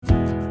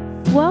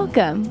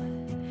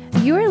Welcome.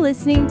 You are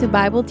listening to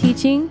Bible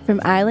teaching from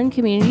Island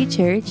Community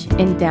Church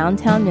in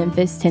downtown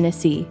Memphis,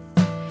 Tennessee.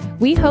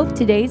 We hope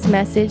today's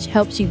message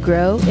helps you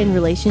grow in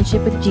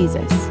relationship with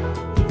Jesus.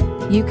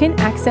 You can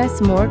access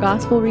more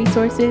gospel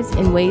resources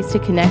and ways to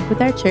connect with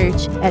our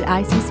church at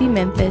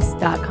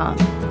iccmemphis.com.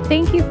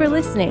 Thank you for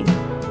listening.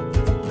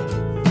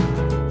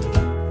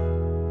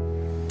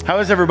 How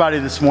is everybody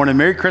this morning?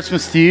 Merry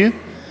Christmas to you.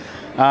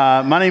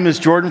 My name is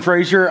Jordan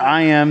Frazier.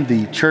 I am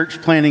the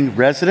church planting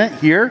resident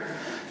here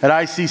at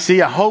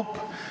ICC. I hope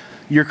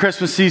your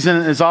Christmas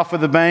season is off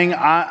with a bang.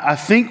 I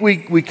think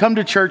we come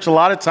to church a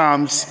lot of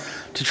times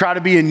to try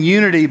to be in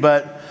unity,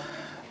 but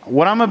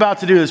what I'm about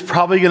to do is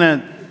probably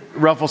going to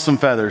ruffle some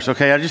feathers,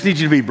 okay? I just need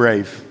you to be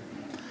brave.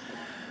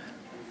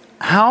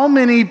 How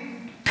many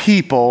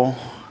people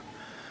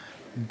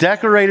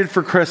decorated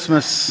for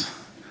Christmas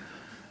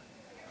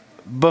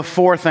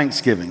before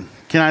Thanksgiving?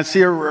 Can I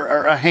see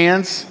a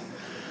hands?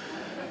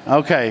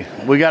 Okay,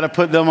 we got to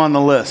put them on the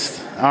list.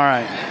 All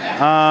right.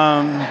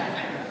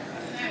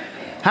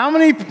 How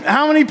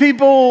many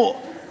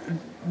people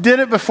did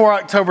it before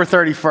October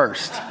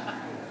 31st?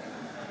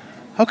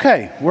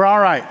 Okay, we're all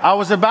right. I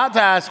was about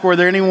to ask, were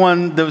there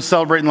anyone that was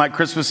celebrating like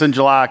Christmas in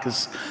July?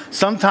 Because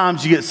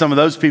sometimes you get some of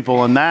those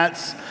people, and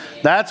that's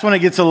when it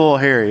gets a little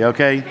hairy.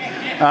 Okay.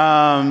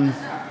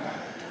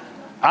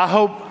 I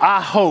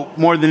hope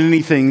more than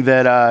anything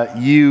that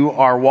you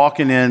are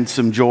walking in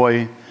some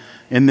joy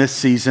in this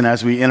season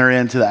as we enter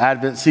into the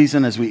Advent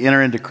season, as we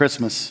enter into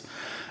Christmas.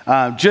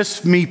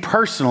 Just me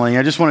personally,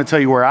 I just want to tell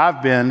you where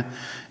I've been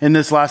in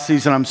this last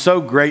season. I'm so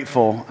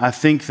grateful. I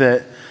think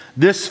that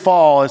this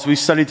fall, as we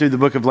study through the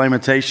book of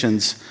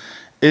Lamentations,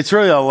 it's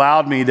really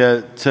allowed me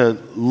to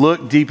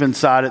look deep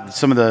inside at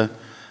some of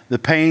the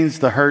pains,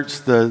 the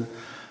hurts, the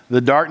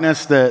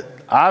darkness that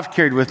I've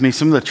carried with me,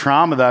 some of the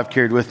trauma that I've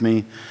carried with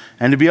me,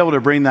 and to be able to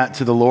bring that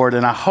to the Lord.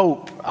 And I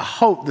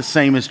hope the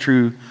same is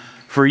true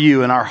for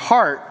you. And our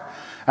heart,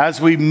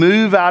 as we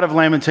move out of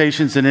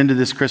Lamentations and into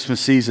this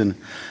Christmas season,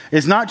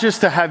 is not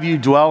just to have you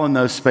dwell in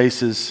those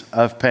spaces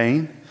of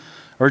pain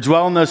or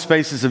dwell in those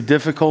spaces of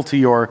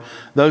difficulty or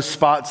those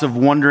spots of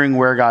wondering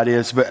where God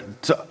is,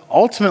 but to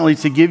ultimately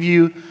to give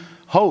you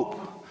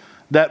hope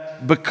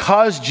that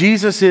because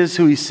Jesus is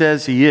who he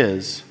says he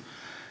is,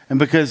 and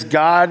because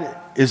God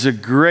is a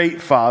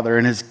great Father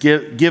and has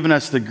given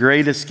us the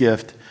greatest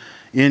gift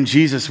in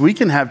Jesus, we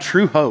can have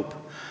true hope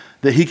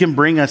that he can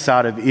bring us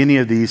out of any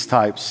of these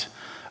types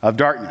of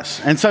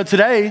darkness. And so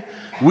today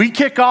we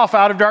kick off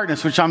Out of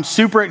Darkness, which I'm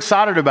super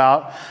excited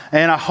about.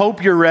 And I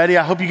hope you're ready.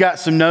 I hope you got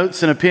some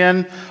notes and a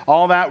pen,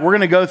 all that. We're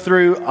going to go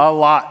through a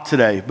lot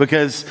today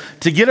because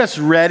to get us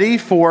ready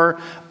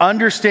for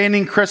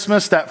understanding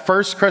Christmas, that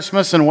first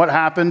Christmas and what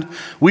happened,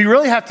 we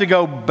really have to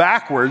go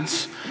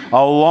backwards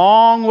a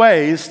long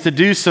ways to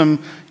do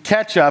some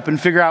catch up and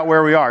figure out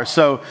where we are.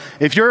 So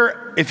if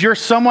you're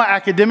somewhat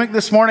academic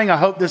this morning, I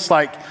hope this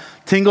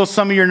tingles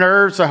some of your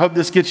nerves. I hope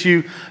this gets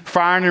you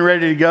firing and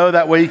ready to go.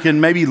 That way you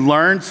can maybe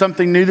learn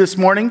something new this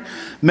morning.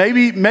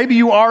 Maybe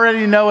you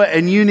already know it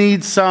and you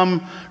need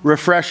some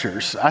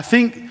refreshers. I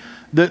think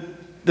that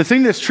the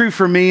thing that's true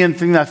for me and the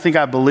thing that I think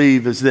I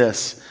believe is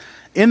this.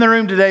 In the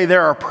room today,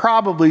 there are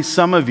probably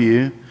some of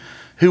you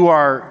who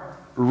are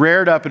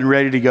rared up and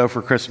ready to go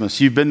for Christmas.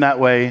 You've been that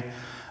way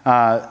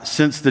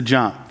since the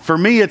jump. For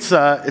me, it's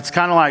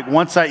kind of like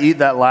once I eat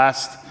that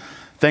last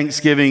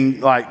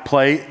Thanksgiving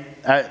plate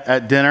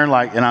at dinner,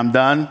 and I'm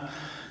done,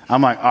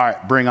 I'm like, all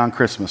right, bring on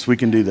Christmas. We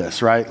can do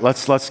this, right?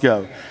 Let's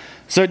go.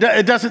 So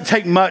it doesn't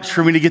take much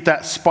for me to get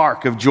that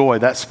spark of joy,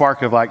 that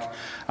spark of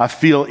I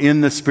feel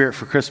in the spirit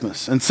for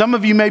Christmas. And some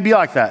of you may be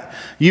like that.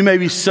 You may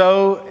be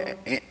so,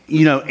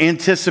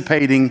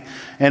 anticipating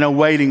and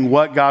awaiting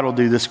what God will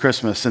do this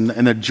Christmas and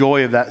the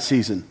joy of that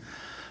season.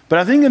 But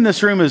I think in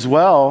this room as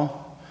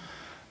well,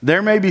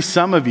 there may be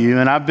some of you,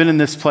 and I've been in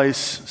this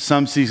place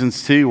some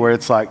seasons too, where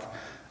it's like,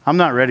 I'm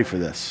not ready for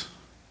this.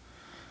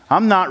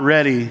 I'm not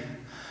ready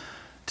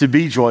to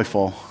be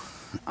joyful.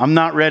 I'm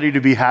not ready to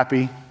be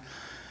happy.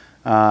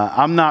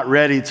 I'm not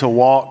ready to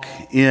walk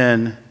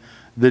in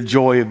the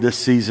joy of this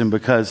season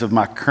because of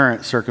my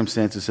current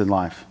circumstances in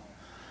life.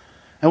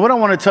 And what I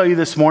want to tell you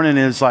this morning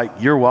is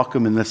you're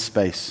welcome in this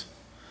space.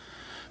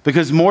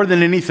 Because more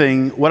than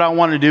anything, what I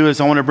want to do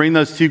is I want to bring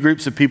those two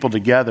groups of people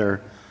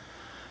together.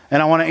 And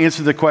I want to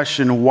answer the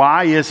question,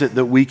 why is it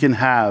that we can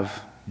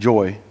have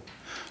joy?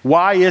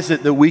 Why is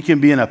it that we can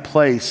be in a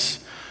place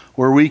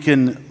where we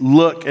can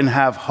look and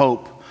have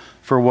hope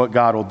for what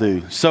God will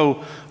do?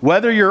 So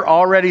whether you're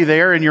already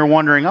there and you're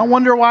wondering, I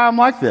wonder why I'm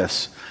like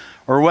this,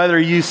 or whether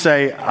you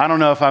say, I don't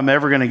know if I'm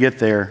ever going to get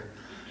there,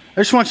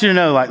 I just want you to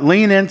know,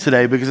 lean in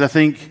today, because I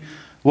think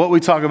what we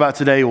talk about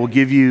today will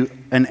give you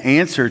an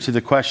answer to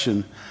the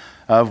question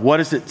of what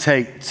does it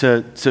take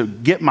to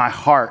get my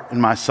heart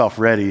and myself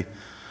ready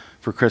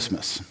for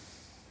Christmas.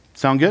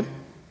 Sound good?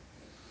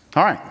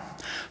 All right.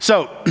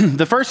 So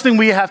the first thing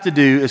we have to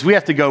do is we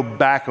have to go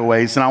back a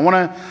ways. And I want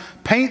to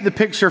paint the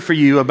picture for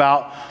you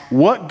about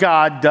what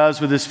God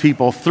does with his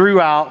people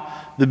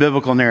throughout the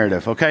biblical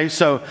narrative, okay?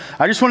 So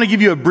I just want to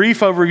give you a brief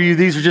overview.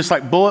 These are just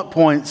like bullet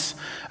points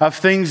of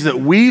things that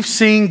we've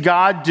seen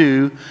God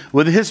do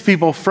with his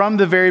people from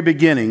the very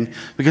beginning,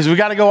 because we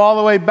got to go all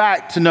the way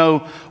back to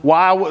know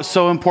why it was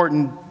so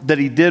important that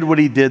he did what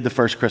he did the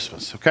first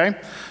Christmas, okay?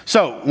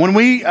 So when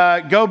we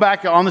go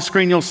back on the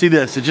screen, you'll see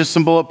this. It's just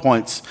some bullet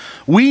points.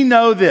 We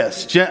know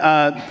this.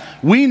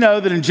 We know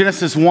that in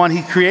Genesis 1,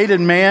 he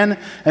created man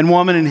and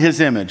woman in his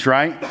image,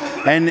 right?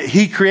 And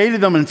he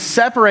created them and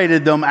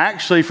separated them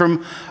actually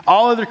from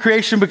all other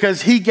creation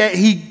because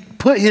he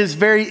put his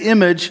very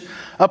image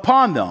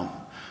upon them,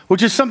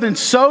 which is something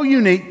so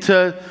unique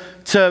to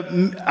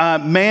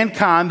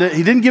mankind that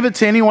he didn't give it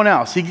to anyone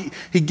else.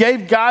 He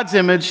gave God's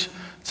image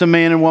to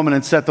man and woman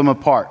and set them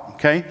apart,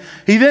 okay?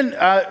 He then,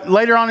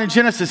 later on in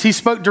Genesis, he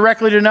spoke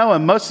directly to Noah.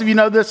 Most of you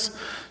know this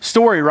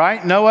story,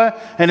 right? Noah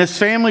and his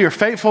family are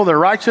faithful, they're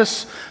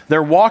righteous,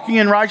 they're walking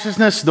in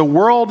righteousness. The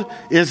world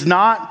is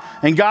not.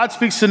 And God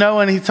speaks to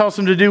Noah and he tells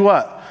him to do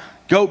what?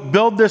 Go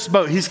build this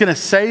boat. He's going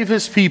to save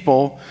his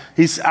people.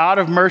 He's out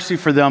of mercy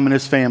for them and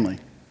his family.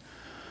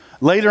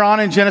 Later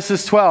on in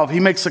Genesis 12, he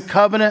makes a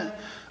covenant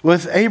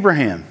with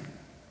Abraham.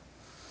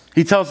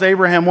 He tells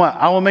Abraham what?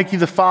 I will make you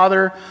the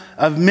father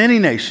of many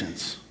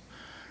nations,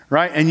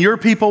 right? And your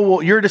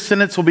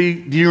descendants will be,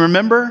 do you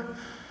remember?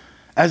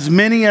 As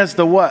many as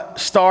the what?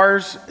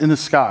 Stars in the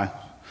sky.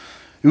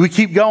 We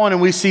keep going and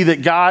we see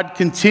that God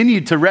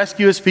continued to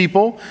rescue his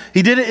people.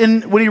 He did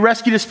it when he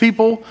rescued his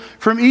people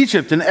from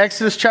Egypt in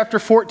Exodus chapter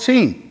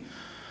 14.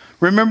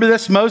 Remember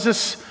this?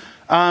 Moses,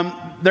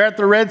 they're at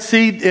the Red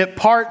Sea. It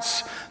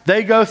parts.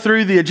 They go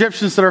through. The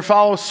Egyptians that are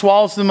following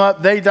swallows them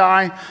up. They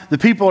die. The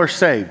people are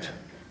saved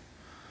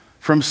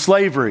from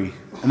slavery,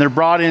 and they're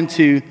brought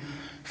into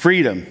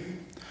freedom.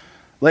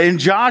 In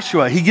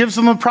Joshua, he gives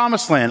them the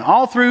promised land.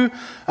 All through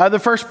the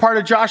first part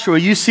of Joshua,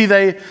 you see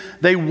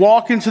they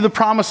walk into the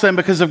promised land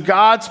because of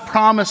God's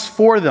promise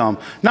for them.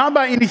 Not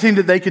by anything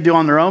that they could do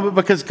on their own, but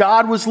because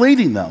God was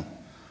leading them.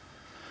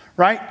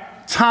 Right?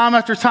 Time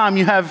after time,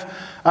 you have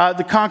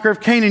the conquer of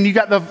Canaan. You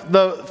got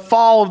the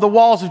fall of the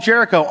walls of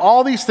Jericho.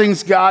 All these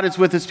things God is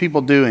with his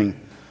people doing.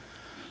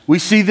 We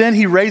see then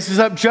he raises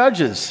up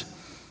judges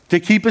to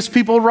keep his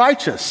people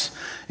righteous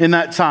in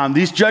that time.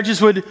 These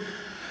judges would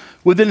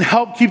then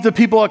help keep the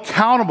people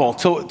accountable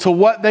to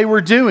what they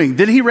were doing.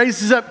 Then he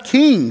raises up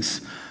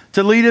kings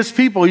to lead his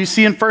people. You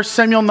see in 1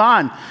 Samuel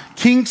 9,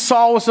 King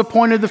Saul was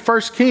appointed the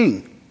first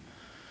king,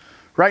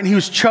 right? And he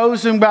was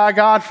chosen by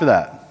God for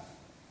that.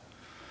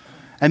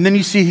 And then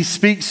you see he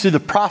speaks to the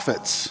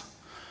prophets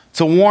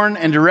to warn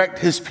and direct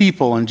his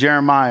people in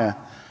Jeremiah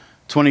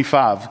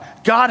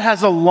 25. God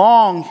has a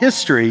long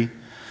history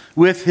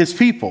with his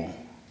people.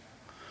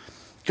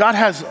 God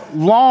has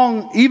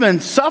long, even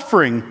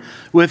suffering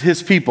with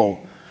his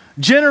people.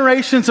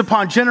 Generations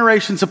upon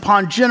generations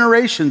upon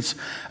generations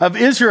of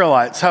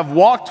Israelites have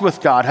walked with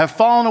God, have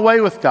fallen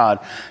away with God,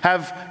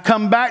 have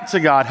come back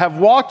to God, have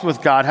walked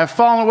with God, have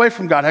fallen away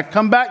from God, have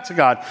come back to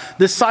God.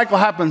 This cycle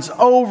happens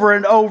over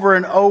and over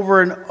and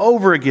over and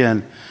over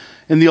again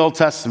in the Old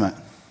Testament.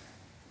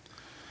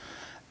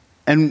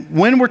 And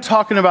when we're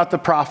talking about the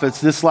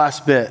prophets, this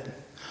last bit,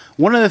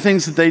 one of the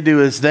things that they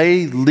do is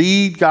they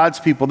lead God's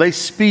people. They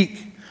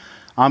speak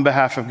on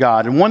behalf of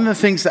God. And one of the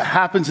things that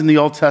happens in the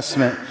Old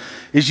Testament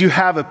is you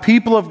have a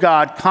people of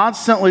God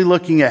constantly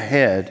looking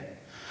ahead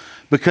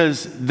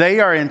because they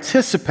are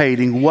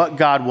anticipating what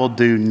God will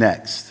do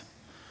next.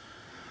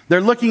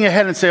 They're looking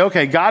ahead and say,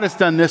 okay, God has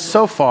done this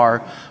so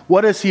far.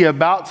 What is he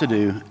about to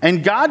do?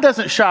 And God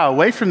doesn't shy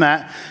away from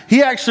that.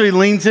 He actually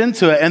leans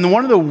into it. And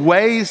one of the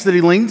ways that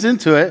he leans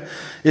into it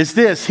is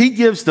this. He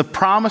gives the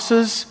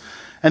promises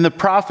and the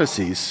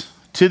prophecies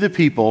to the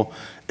people,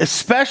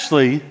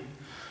 especially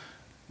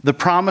the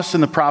promise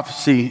and the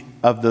prophecy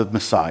of the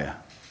Messiah.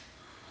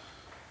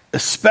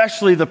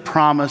 Especially the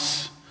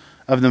promise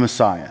of the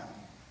Messiah.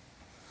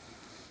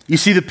 You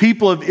see, the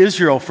people of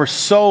Israel for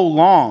so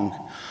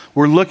long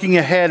were looking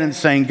ahead and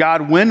saying,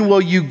 God, when will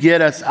you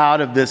get us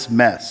out of this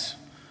mess?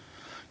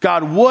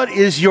 God, what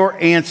is your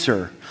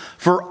answer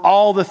for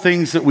all the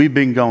things that we've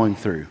been going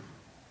through?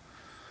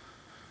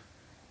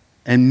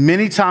 And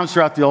many times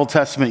throughout the Old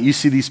Testament, you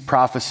see these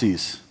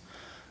prophecies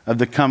of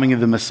the coming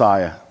of the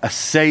Messiah, a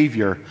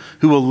Savior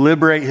who will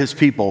liberate his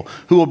people,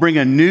 who will bring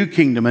a new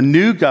kingdom, a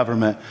new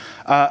government,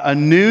 a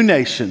new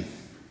nation,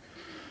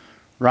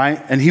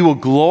 right? And he will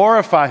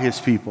glorify his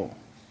people.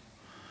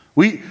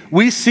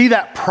 We see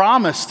that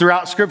promise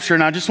throughout Scripture,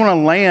 and I just want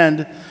to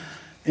land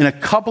in a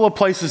couple of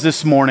places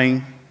this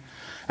morning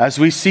as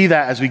we see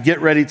that, as we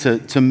get ready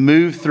to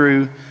move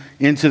through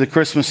into the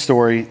Christmas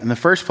story. And the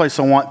first place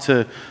I want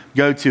to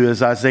go to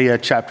is Isaiah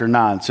chapter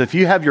 9. So if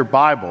you have your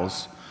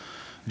Bibles,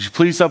 would you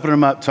please open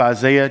them up to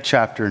Isaiah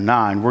chapter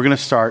 9? We're going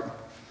to start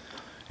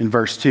in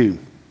verse 2.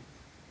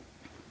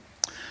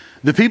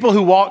 The people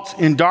who walked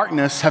in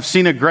darkness have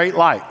seen a great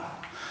light.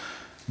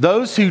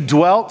 Those who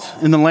dwelt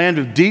in the land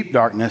of deep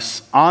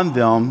darkness, on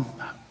them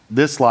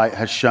this light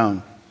has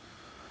shone.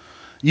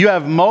 You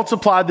have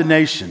multiplied the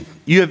nation.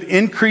 You have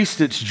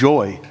increased its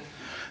joy.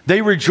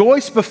 They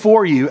rejoice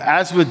before you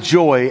as with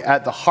joy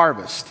at the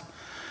harvest,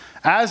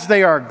 as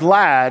they are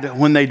glad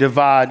when they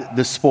divide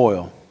the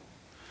spoil.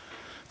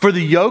 For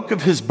the yoke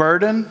of his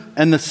burden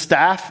and the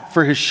staff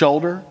for his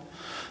shoulder,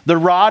 the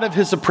rod of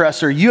his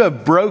oppressor, you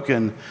have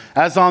broken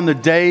as on the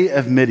day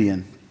of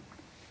Midian.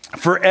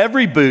 For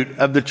every boot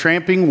of the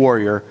tramping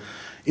warrior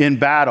in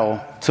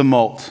battle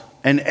tumult,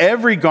 and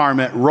every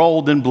garment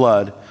rolled in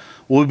blood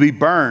will be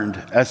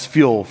burned as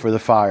fuel for the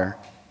fire.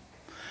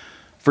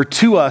 For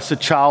to us a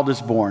child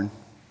is born,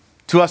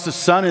 to us a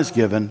son is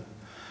given,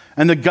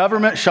 and the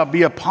government shall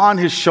be upon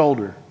his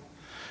shoulder,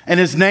 and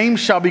his name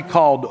shall be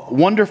called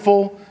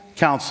Wonderful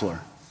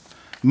Counselor,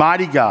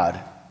 Mighty God,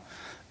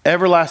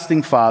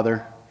 Everlasting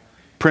Father,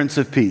 Prince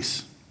of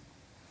Peace.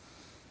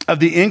 Of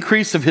the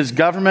increase of his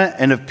government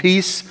and of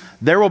peace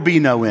there will be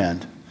no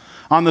end.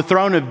 On the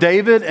throne of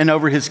David and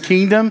over his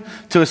kingdom,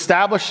 to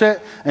establish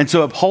it and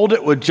to uphold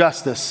it with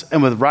justice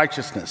and with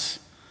righteousness,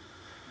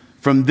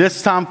 from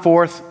this time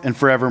forth and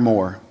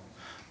forevermore.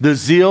 The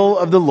zeal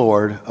of the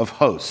Lord of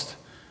hosts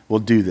will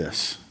do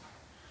this.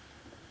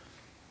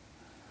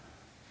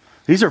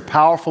 These are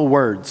powerful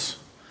words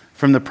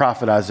from the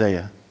prophet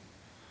Isaiah.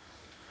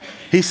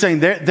 He's saying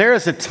there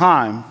is a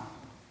time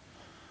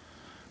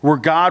where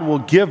God will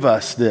give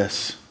us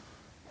this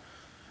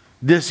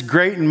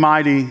great and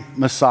mighty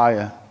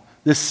Messiah,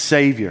 this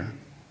Savior.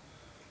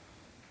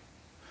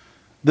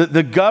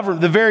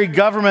 The very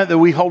government that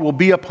we hold will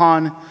be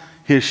upon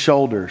his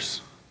shoulders.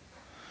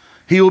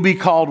 He will be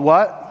called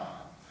what?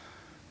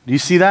 Do you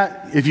see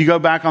that? If you go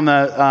back on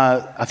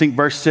the, I think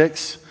verse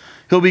 6,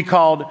 he'll be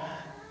called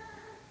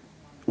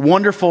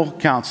Wonderful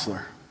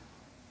Counselor,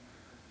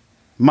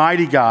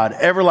 Mighty God,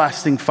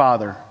 Everlasting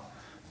Father,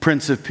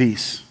 Prince of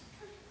Peace.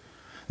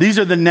 These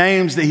are the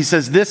names that he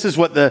says, this is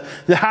what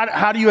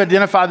how do you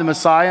identify the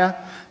Messiah?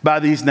 By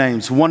these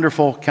names: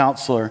 Wonderful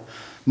Counselor,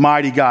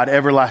 Mighty God,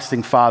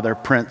 Everlasting Father,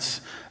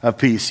 Prince of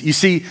Peace. You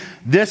see,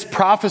 this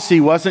prophecy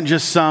wasn't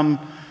just some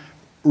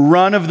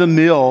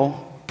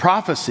run-of-the-mill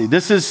prophecy.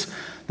 This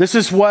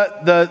is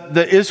what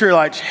the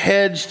Israelites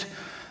hedged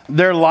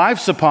their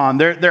lives upon,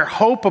 their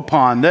hope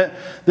upon.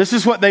 This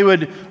is what they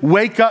would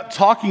wake up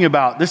talking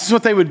about. This is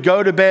what they would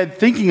go to bed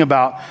thinking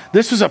about.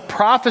 This was a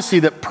prophecy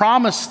that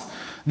promised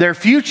their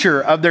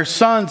future of their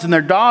sons and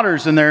their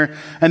daughters and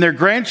their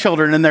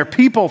grandchildren and their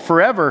people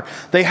forever.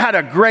 They had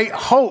a great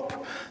hope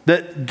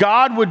that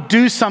God would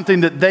do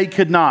something that they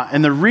could not.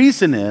 And the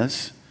reason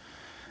is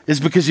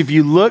because if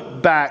you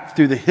look back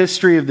through the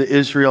history of the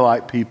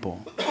Israelite people,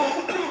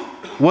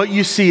 what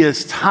you see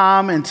is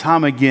time and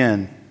time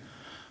again,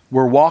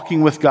 we're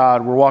walking with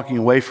God, we're walking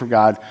away from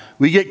God.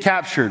 We get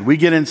captured, we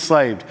get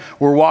enslaved.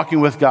 We're walking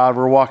with God,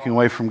 we're walking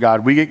away from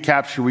God. We get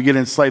captured, we get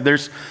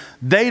enslaved.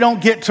 They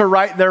don't get to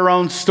write their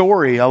own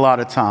story a lot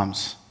of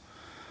times.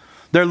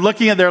 They're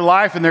looking at their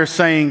life and they're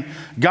saying,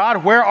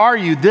 God, where are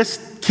you?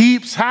 This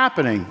keeps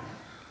happening.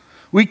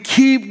 We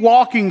keep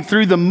walking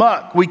through the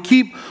muck. We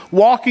keep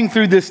walking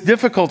through this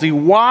difficulty.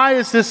 Why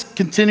is this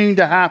continuing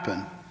to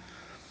happen?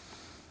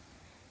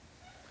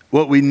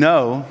 What we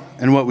know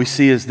and what we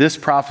see is this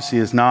prophecy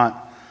is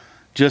not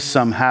just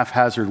some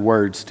haphazard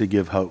words to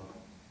give hope.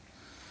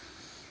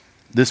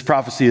 This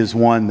prophecy is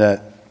one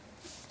that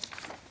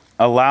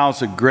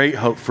allows a great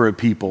hope for a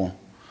people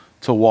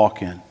to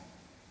walk in.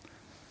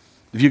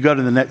 If you go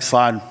to the next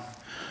slide,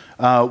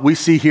 we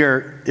see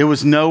here it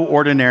was no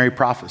ordinary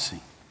prophecy.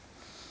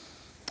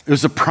 It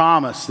was a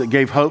promise that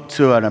gave hope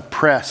to an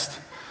oppressed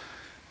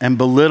and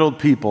belittled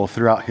people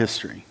throughout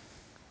history.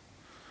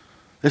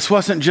 This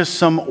wasn't just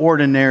some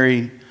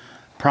ordinary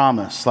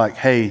promise like,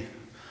 hey,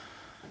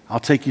 I'll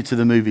take you to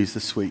the movies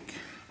this week,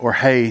 or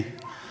hey,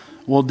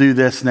 we'll do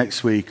this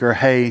next week, or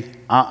hey,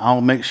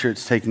 I'll make sure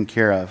it's taken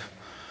care of.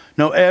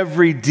 No,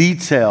 every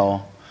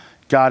detail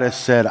God has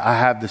said, I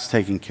have this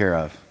taken care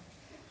of.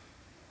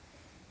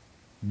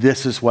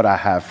 This is what I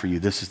have for you.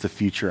 This is the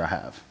future I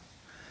have.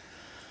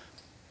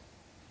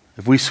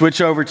 If we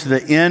switch over to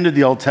the end of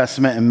the Old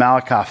Testament in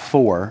Malachi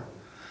 4,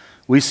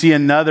 we see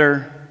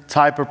another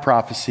type of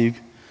prophecy.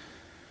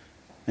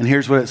 And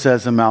here's what it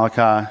says in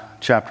Malachi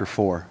chapter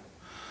 4.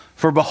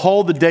 For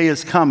behold, the day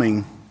is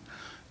coming,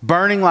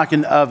 burning like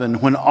an oven,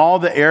 when all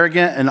the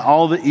arrogant and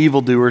all the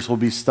evildoers will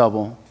be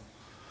stubble.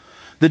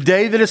 The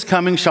day that is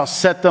coming shall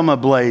set them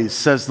ablaze,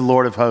 says the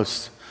Lord of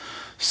hosts,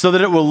 so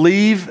that it will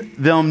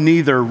leave them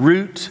neither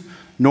root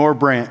nor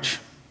branch.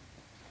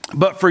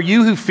 But for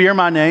you who fear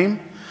my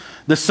name,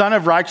 the Son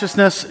of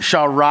Righteousness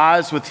shall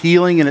rise with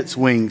healing in its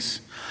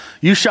wings.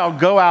 You shall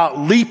go out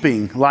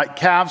leaping like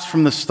calves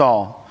from the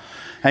stall,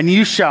 and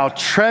you shall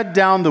tread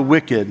down the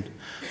wicked,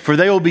 for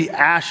they will be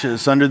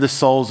ashes under the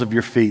soles of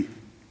your feet.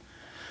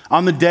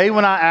 On the day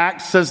when I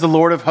act, says the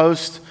Lord of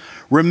hosts,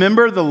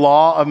 remember the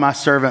law of my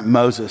servant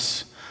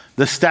Moses,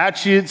 the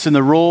statutes and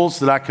the rules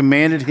that I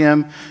commanded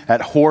him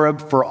at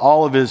Horeb for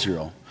all of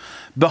Israel.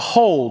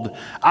 Behold,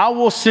 I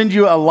will send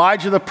you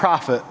Elijah the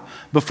prophet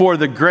before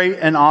the great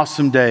and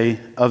awesome day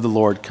of the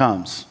Lord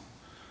comes.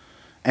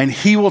 And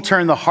he will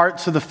turn the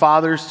hearts of the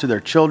fathers to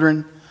their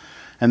children,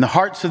 and the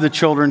hearts of the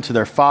children to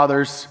their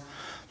fathers,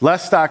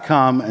 lest I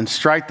come and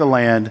strike the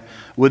land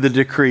with a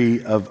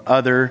decree of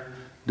utter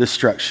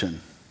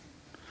destruction.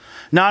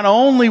 Not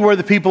only were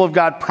the people of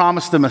God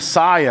promised a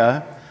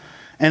Messiah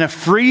and a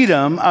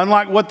freedom,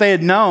 unlike what they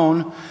had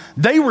known,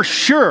 they were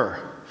sure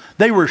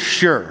that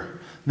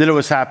it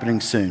was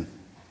happening soon.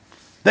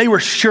 They were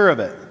sure of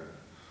it.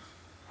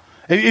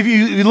 If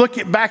you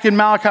look back in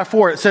Malachi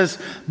 4, it says,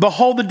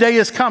 behold, the day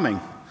is coming.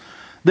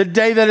 The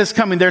day that is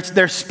coming.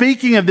 They're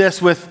speaking of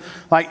this with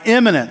like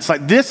imminence,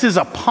 like this is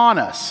upon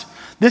us.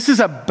 This is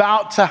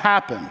about to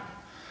happen.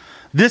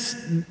 This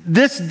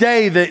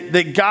day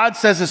that God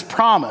says is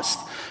promised,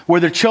 where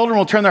the children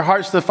will turn their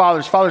hearts to the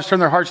fathers, fathers turn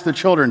their hearts to the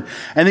children,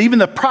 and even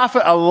the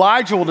prophet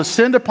Elijah will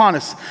descend upon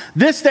us.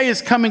 This day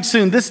is coming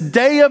soon. This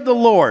day of the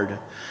Lord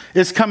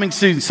is coming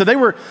soon. So they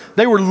were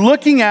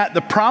looking at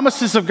the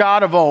promises of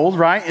God of old,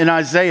 right? In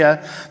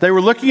Isaiah, they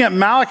were looking at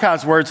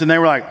Malachi's words, and they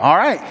were like, all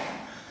right,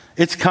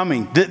 it's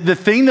coming. The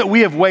thing that we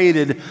have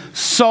waited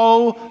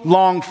so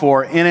long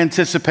for in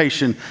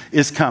anticipation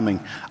is coming.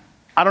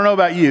 I don't know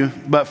about you,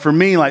 but for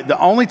me, like the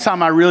only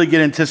time I really get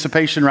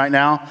anticipation right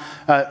now,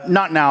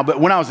 not now, but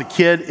when I was a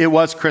kid, it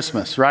was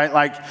Christmas, right?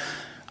 Like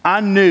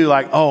I knew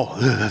like, oh,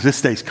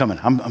 this day's coming.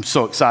 I'm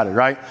so excited,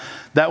 right?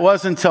 That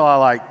was until I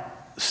like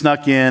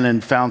snuck in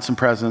and found some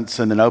presents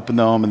and then opened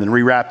them and then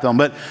rewrapped them.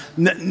 But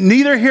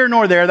neither here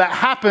nor there. That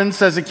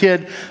happens as a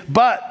kid.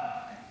 But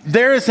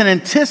there is an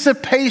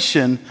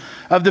anticipation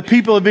of the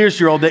people of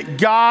Israel that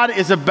God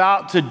is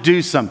about to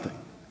do something.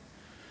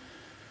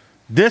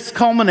 This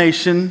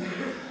culmination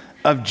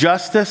of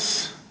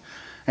justice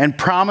and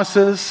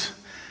promises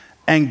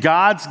and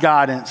God's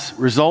guidance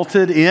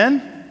resulted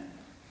in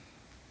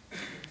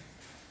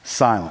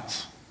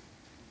silence.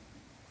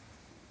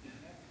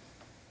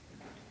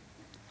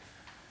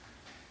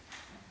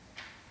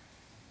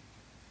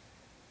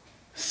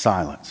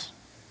 Silence.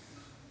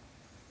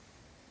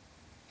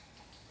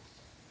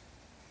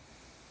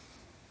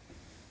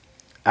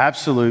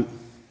 Absolute,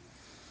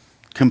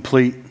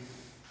 complete,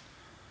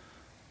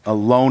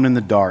 alone in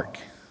the dark,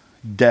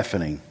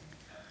 deafening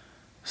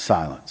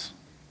silence.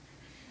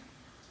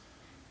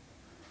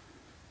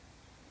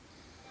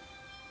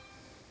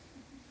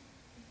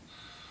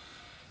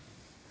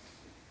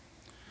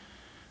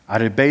 I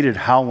debated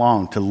how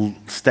long to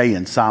stay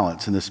in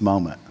silence in this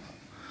moment.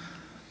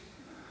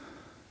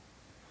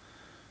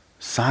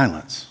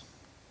 Silence.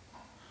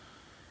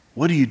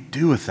 What do you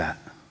do with that?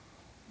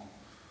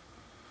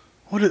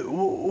 What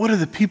do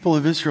the people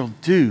of Israel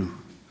do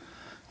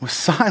with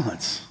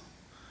silence?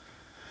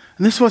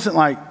 And this wasn't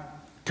like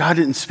God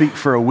didn't speak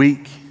for a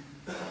week.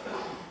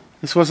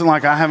 This wasn't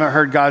like I haven't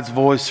heard God's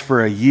voice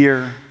for a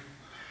year.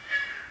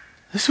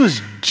 This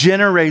was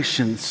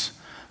generations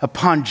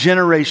upon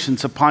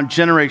generations upon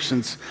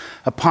generations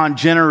upon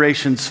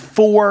generations,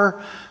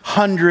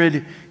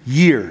 400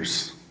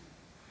 years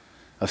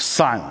of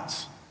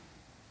silence.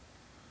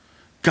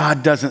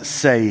 God doesn't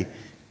say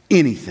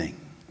anything.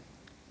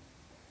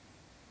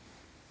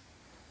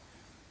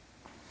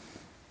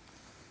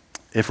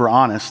 If we're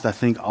honest, I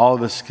think all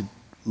of us could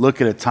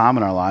look at a time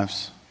in our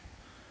lives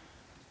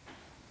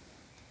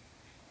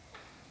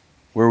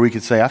where we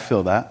could say, I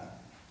feel that.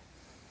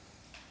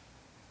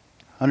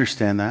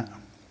 Understand that.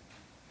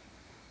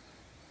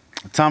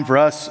 A time for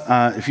us,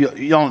 if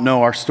you don't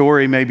know our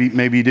story, maybe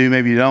you do,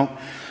 maybe you don't.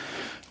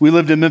 We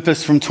lived in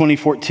Memphis from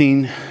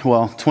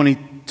 2012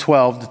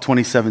 to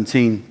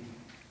 2017.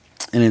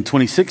 And in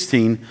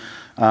 2016,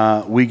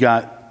 we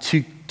got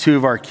two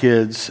of our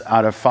kids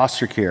out of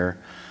foster care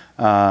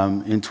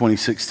in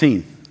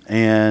 2016.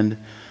 And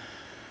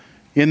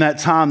in that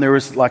time, there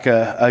was like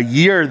a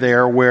year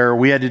there where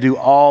we had to do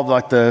all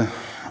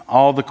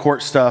the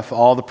court stuff,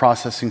 all the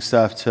processing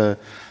stuff to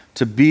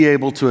be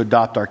able to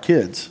adopt our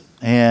kids.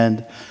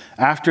 And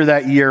after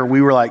that year,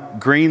 we were like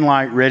green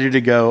light, ready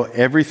to go.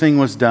 Everything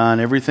was done.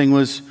 Everything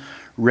was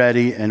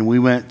ready. And we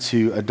went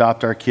to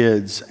adopt our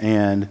kids.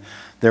 And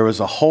there was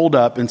a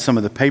holdup in some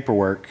of the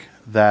paperwork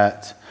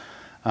that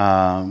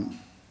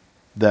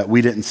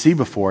we didn't see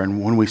before.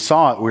 And when we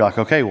saw it, we were like,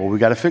 okay, well, we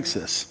got to fix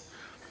this.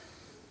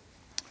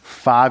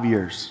 5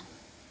 years.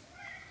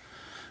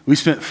 We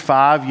spent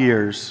 5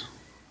 years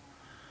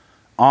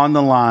on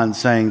the line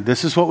saying,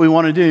 this is what we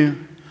want to do.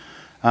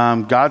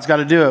 God's got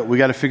to do it. We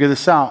got to figure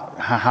this out.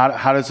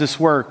 How does this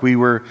work? We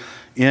were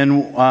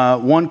in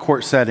one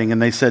court setting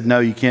and they said, no,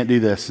 you can't do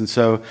this. And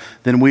so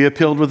then we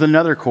appealed with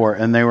another court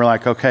and they were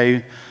like,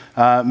 okay,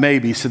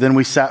 maybe. So then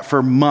we sat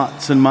for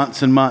months and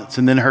months and months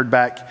and then heard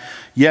back,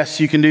 yes,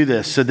 you can do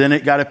this. So then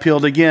it got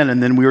appealed again.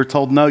 And then we were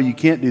told, no, you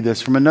can't do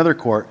this from another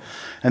court.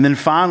 And then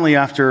finally,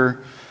 after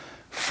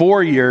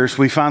 4 years,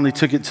 we finally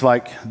took it to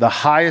like the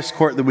highest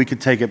court that we could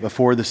take it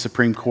before the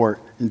Supreme Court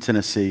in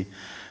Tennessee.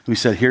 We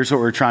said, here's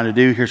what we're trying to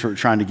do. Here's what we're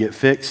trying to get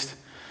fixed.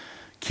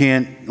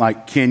 Can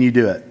you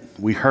do it?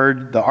 We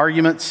heard the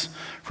arguments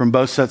from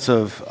both sets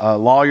of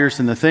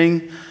lawyers in the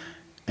thing,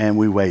 and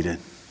we waited.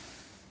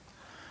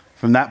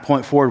 From that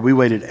point forward, we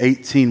waited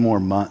 18 more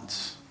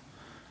months.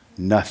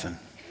 Nothing.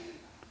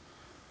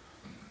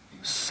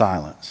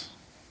 Silence.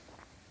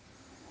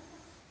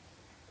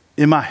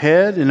 in my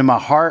head and in my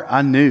heart,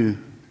 I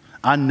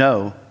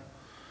know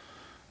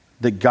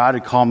that God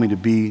had called me to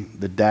be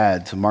the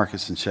dad to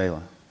Marcus and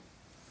Shayla.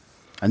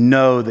 I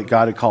know that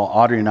God had called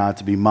Audrey and I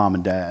to be mom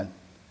and dad.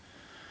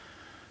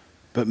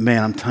 But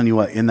man, I'm telling you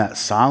what, in that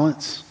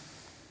silence,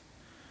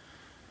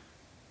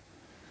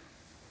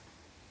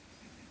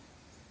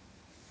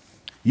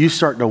 you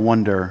start to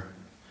wonder,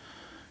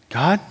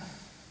 God,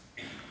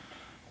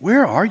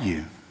 where are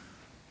you?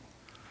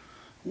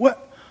 What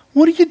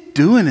are you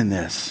doing in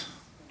this?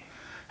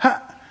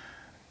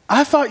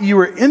 I thought you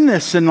were in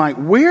this and like,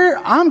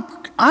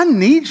 I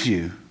need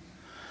you.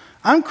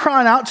 I'm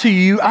crying out to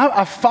you.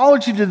 I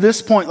followed you to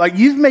this point. Like,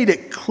 you've made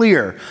it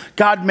clear.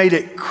 God made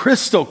it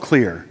crystal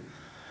clear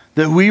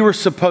that we were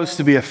supposed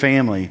to be a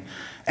family.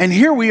 And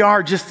here we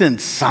are just in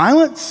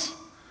silence.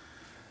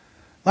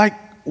 Like,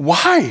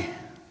 why?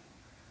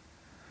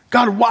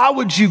 God, why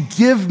would you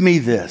give me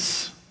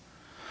this?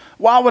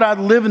 Why would I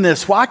live in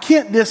this? Why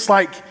can't this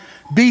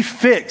be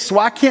fixed?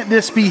 Why can't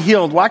this be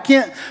healed? Why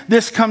can't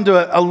this come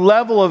to a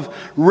level of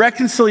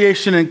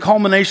reconciliation and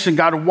culmination?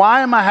 God,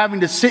 why am I having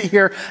to sit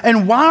here?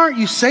 And why aren't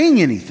you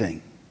saying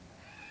anything?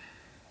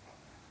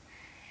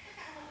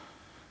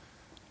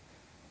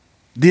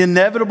 The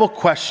inevitable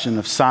question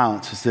of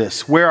silence is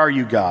this: where are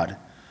you, God?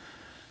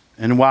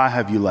 And why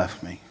have you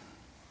left me?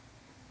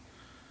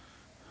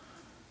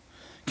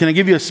 Can I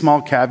give you a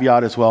small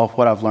caveat as well of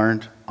what I've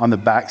learned on the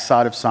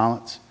backside of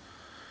silence?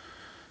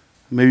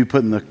 Maybe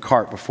putting the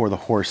cart before the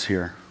horse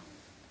here.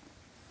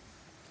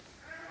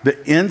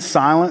 But in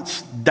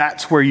silence,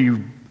 that's where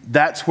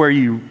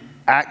you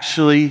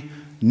actually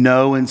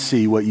know and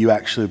see what you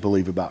actually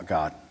believe about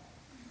God.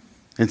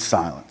 In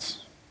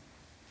silence.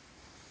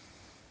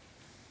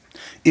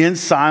 In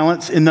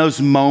silence, in those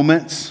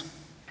moments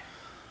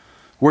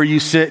where you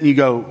sit and you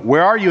go,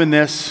 where are you in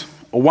this?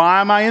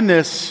 Why am I in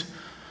this?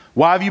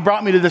 Why have you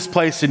brought me to this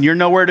place and you're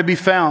nowhere to be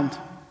found?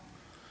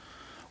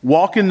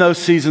 Walk in those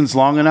seasons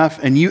long enough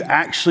and you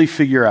actually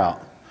figure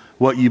out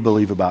what you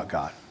believe about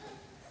God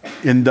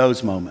in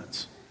those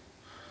moments.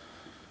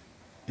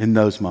 In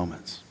those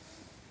moments.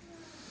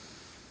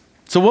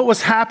 So what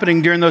was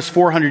happening during those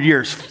 400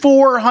 years?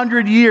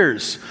 400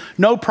 years.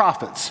 No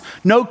prophets,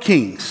 no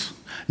kings,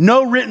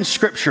 no written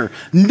scripture,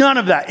 none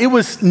of that. It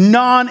was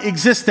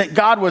non-existent.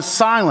 God was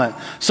silent.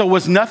 So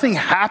was nothing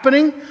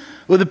happening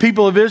with the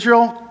people of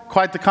Israel?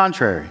 Quite the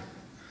contrary.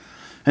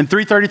 In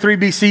 333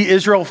 BC,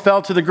 Israel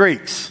fell to the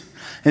Greeks.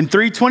 In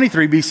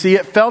 323 BC,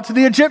 it fell to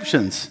the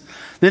Egyptians.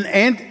 Then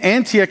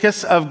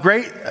Antiochus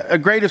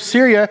great of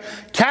Syria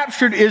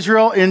captured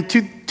Israel in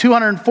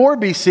 204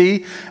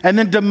 BC and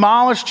then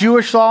demolished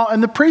Jewish law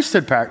and the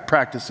priesthood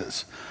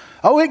practices.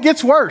 Oh, it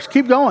gets worse.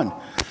 Keep going.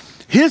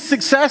 His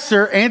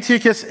successor,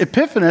 Antiochus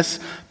Epiphanes,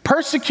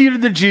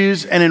 persecuted the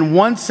Jews, and in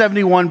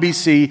 171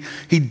 BC,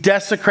 he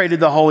desecrated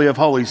the Holy of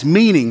Holies,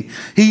 meaning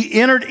he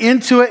entered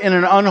into it in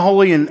an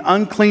unholy and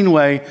unclean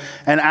way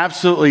and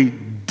absolutely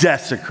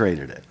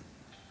desecrated it.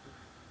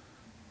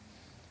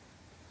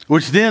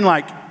 Which then,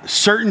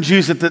 certain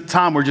Jews at the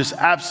time were just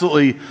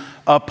absolutely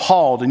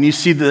appalled. And you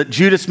see that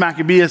Judas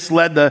Maccabeus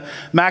led the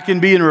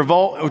Maccabean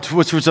revolt,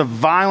 which was a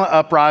violent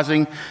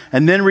uprising,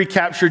 and then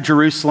recaptured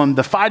Jerusalem.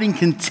 The fighting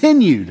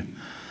continued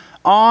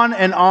on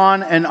and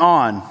on and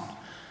on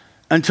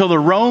until the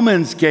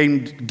Romans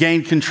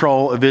gained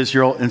control of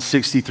Israel in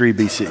 63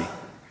 BC.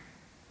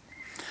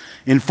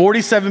 In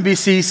 47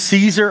 BC,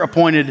 Caesar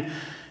appointed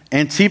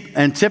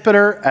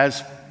Antipater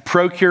as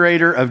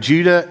procurator of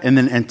Judah, and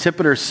then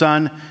Antipater's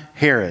son,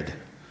 Herod,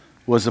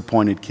 was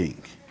appointed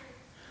king.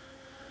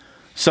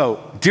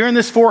 So during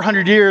this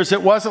 400 years,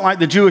 it wasn't like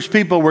the Jewish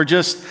people were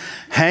just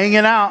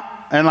hanging out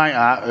and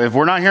if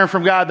we're not hearing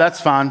from God,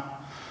 that's fine.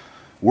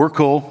 We're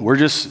cool. We're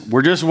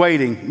just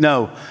waiting.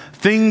 No,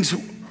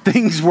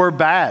 things were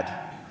bad.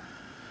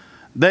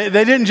 They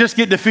didn't just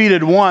get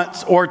defeated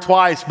once or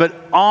twice, but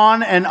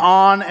on and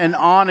on and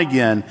on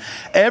again.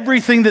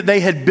 Everything that they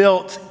had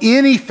built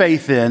any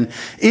faith in,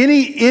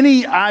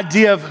 any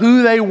idea of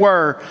who they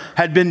were,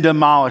 had been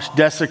demolished,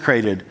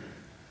 desecrated,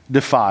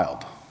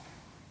 defiled.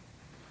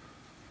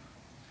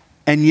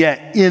 And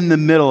yet, in the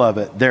middle of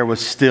it, there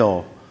was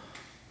still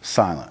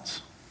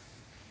silence.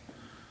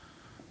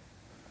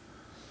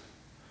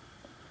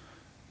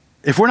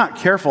 If we're not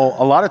careful,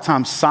 a lot of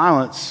times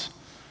silence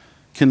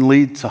can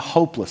lead to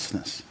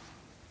hopelessness.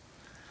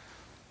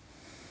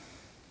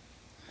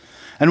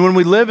 And when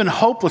we live in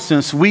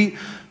hopelessness, we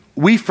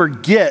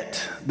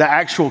forget the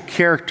actual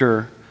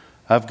character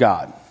of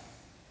God.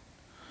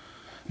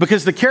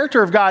 Because the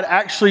character of God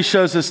actually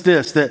shows us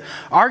this, that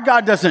our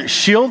God doesn't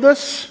shield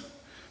us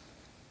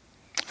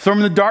from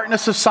the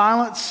darkness of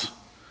silence,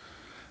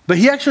 but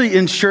he actually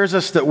ensures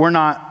us that we're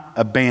not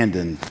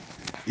abandoned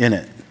in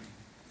it.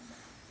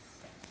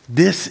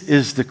 This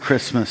is the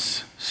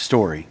Christmas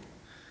story.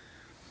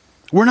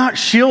 We're not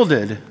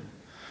shielded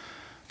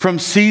from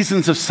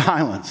seasons of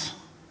silence,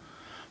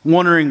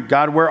 wondering,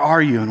 God, where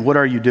are you and what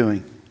are you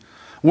doing?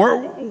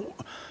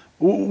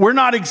 We're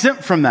not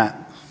exempt from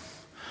that.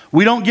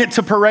 We don't get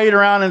to parade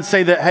around and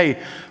say that,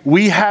 hey,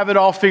 we have it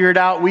all figured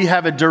out. We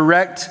have a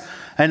direct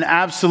an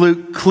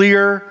absolute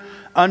clear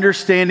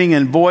understanding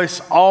and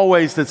voice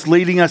always that's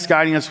leading us,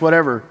 guiding us,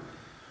 whatever.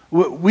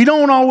 We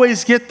don't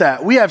always get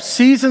that. We have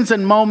seasons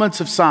and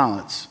moments of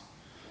silence.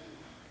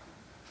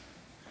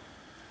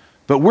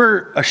 But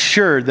we're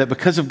assured that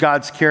because of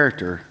God's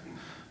character,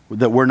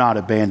 that we're not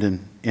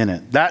abandoned in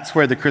it. That's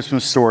where the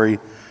Christmas story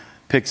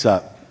picks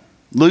up.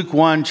 Luke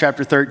 1,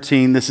 chapter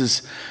 13, this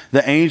is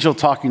the angel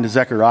talking to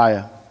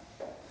Zechariah.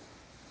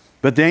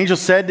 But the angel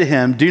said to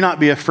him, "Do not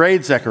be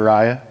afraid,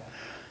 Zechariah,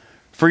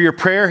 for your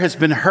prayer has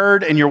been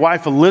heard, and your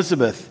wife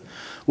Elizabeth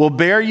will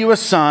bear you a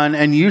son,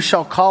 and you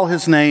shall call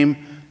his name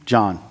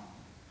John.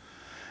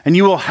 And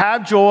you will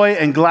have joy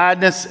and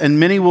gladness, and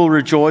many will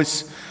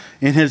rejoice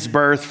in his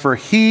birth, for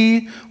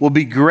he will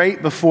be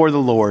great before the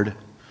Lord.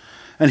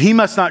 And he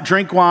must not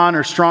drink wine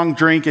or strong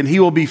drink, and he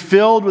will be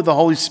filled with the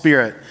Holy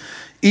Spirit,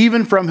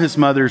 even from his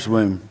mother's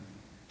womb.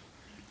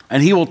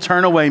 And he will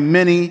turn away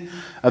many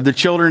of the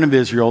children of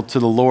Israel to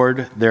the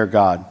Lord their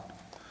God.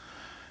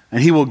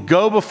 And he will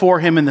go before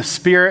him in the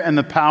spirit and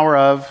the power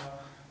of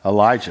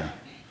Elijah,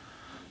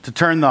 to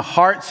turn the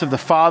hearts of the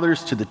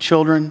fathers to the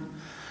children,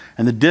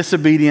 and the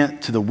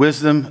disobedient to the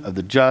wisdom of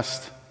the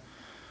just,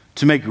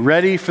 to make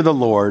ready for the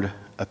Lord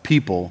a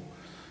people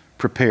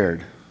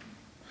prepared."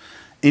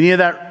 Any of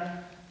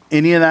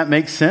that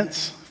makes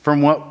sense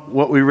from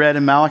what we read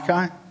in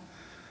Malachi?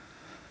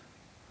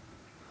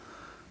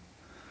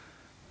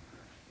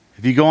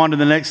 If you go on to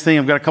the next thing,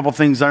 I've got a couple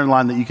things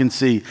underlined that you can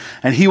see.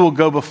 And he will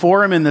go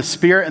before him in the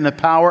spirit and the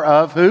power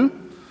of who?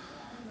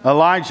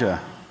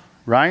 Elijah,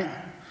 right?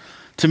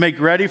 To make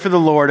ready for the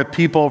Lord a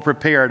people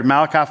prepared.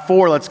 Malachi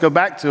 4, let's go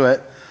back to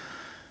it.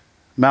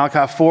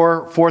 Malachi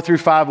 4 through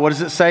 5, what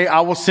does it say? "I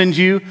will send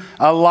you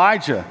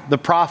Elijah, the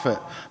prophet,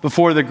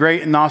 before the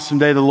great and awesome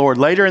day of the Lord."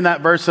 Later in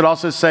that verse, it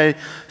also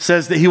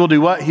says that he will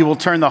do what? He will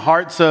turn the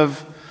hearts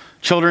of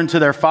children to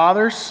their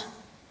fathers,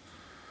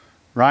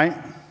 right?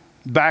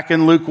 Back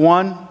in Luke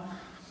 1,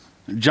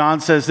 John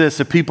says this,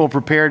 "A people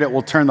prepared, it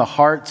will turn the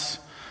hearts,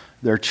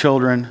 their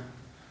children,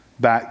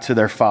 back to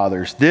their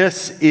fathers."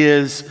 This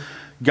is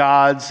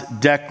God's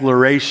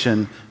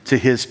declaration to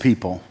his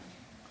people.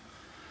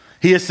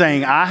 He is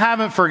saying, I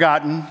haven't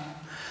forgotten.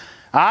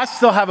 I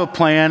still have a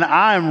plan.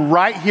 I am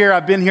right here.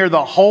 I've been here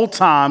the whole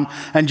time.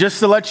 And just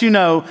to let you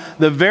know,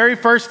 the very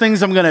first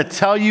things I'm going to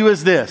tell you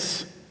is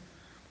this: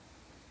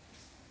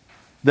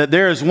 that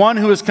there is one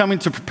who is coming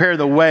to prepare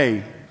the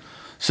way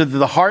so that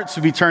the hearts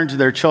would be turned to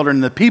their children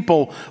and the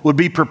people would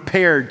be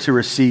prepared to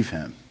receive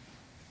him.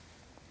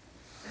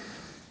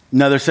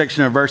 Another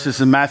section of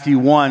verses in Matthew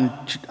 1,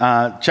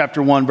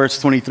 chapter 1, verse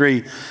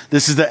 23.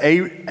 This is the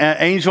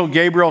angel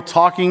Gabriel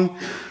talking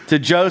to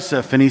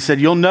Joseph, and he said,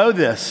 "You'll know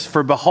this,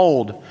 for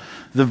behold,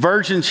 the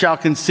virgin shall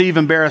conceive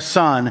and bear a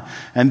son,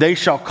 and they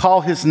shall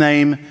call his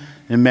name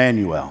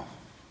Emmanuel,"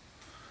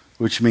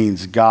 which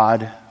means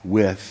God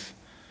with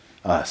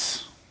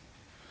us.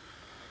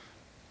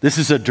 This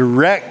is a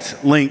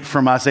direct link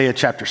from Isaiah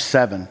chapter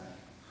 7.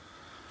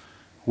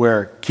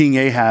 Where King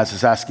Ahaz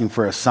is asking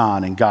for a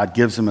sign, and God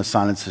gives him a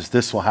sign and says,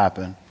 "This will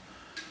happen.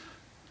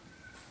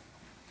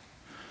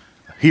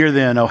 Hear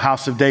then, O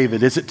house of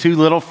David, is it too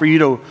little for you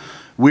to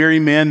weary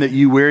men that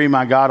you weary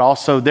my God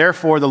also?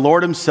 Therefore the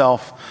Lord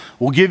himself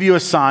will give you a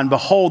sign.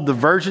 Behold, the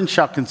virgin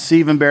shall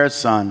conceive and bear a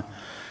son,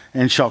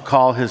 and shall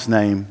call his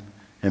name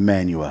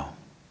Emmanuel."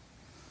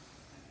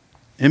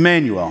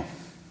 Emmanuel,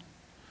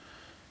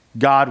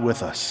 God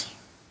with us.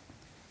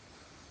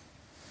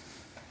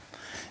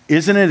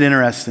 Isn't it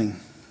interesting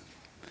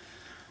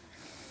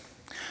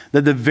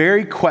that the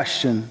very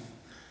question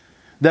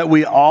that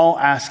we all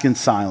ask in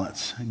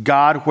silence,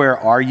 God, where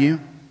are you?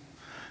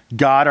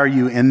 God, are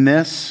you in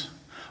this?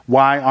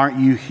 Why aren't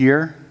you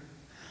here?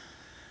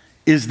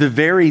 Is the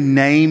very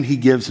name he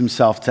gives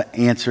himself to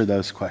answer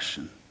those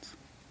questions.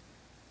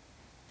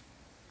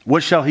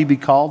 What shall he be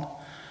called?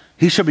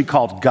 He shall be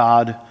called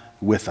God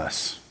with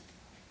us.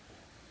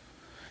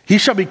 He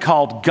shall be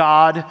called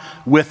God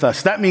with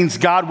us. That means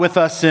God with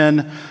us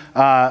in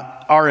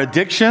our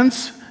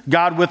addictions,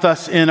 God with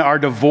us in our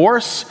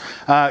divorce,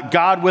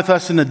 God with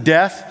us in the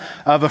death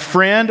of a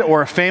friend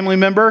or a family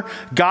member,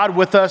 God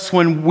with us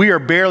when we are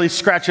barely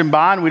scratching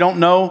by and we don't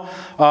know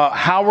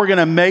how we're going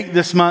to make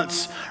this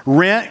month's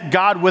rent,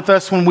 God with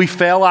us when we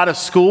fail out of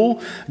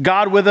school,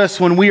 God with us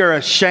when we are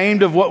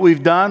ashamed of what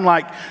we've done.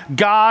 Like,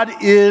 God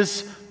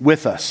is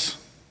with us.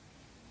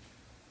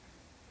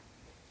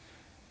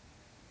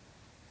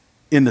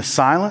 In the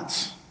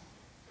silence,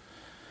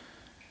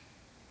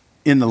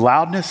 in the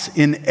loudness,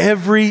 in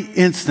every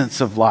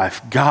instance of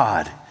life,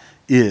 God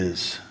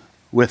is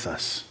with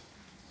us.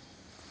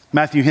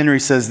 Matthew Henry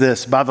says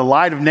this: "By the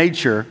light of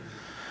nature,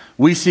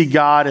 we see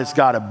God as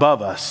God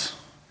above us.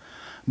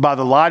 By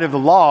the light of the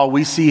law,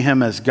 we see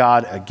him as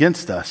God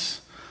against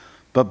us.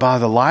 But by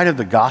the light of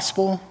the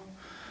gospel,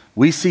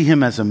 we see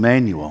him as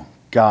Emmanuel,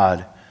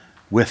 God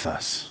with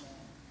us."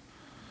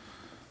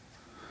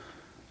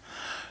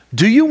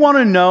 Do you want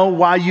to know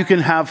why you can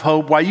have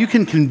hope, why you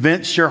can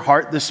convince your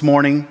heart this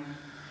morning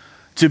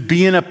to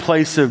be in a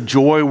place of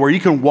joy where you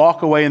can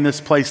walk away in this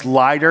place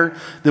lighter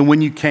than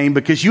when you came,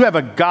 because you have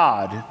a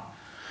God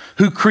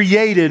who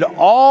created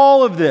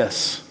all of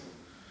this,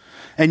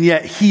 and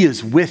yet he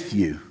is with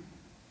you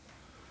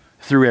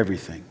through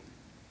everything.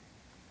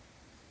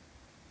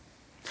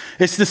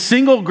 It's the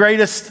single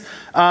greatest,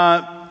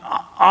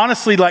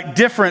 honestly,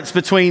 difference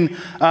between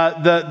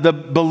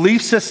the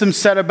belief system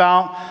set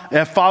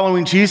about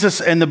following Jesus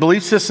and the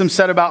belief system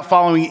set about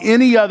following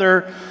any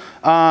other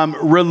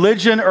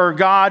religion or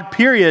God,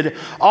 period.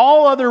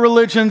 All other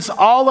religions,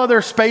 all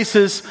other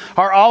spaces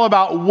are all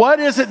about, what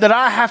is it that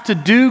I have to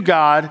do,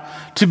 God,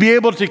 to be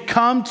able to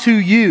come to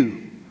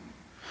you?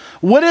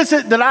 What is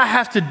it that I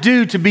have to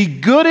do to be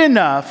good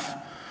enough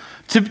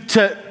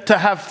to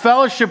have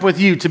fellowship with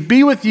you, to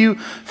be with you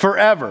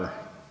forever?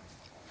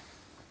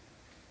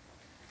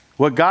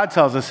 What God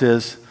tells us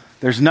is,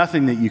 there's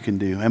nothing that you can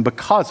do. And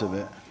because of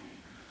it,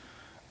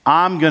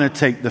 I'm going to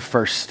take the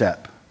first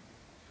step.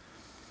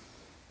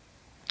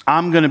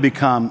 I'm going to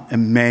become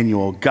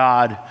Emmanuel,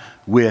 God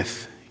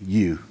with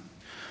you.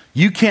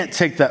 You can't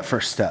take that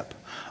first step.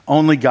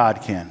 Only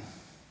God can.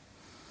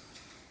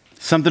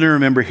 Something to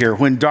remember here.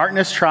 When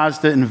darkness tries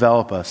to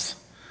envelop us,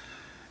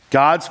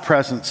 God's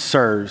presence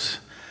serves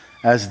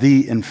as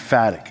the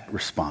emphatic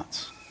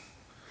response.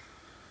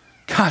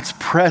 God's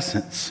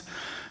presence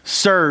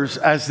serves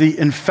as the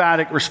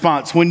emphatic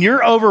response. When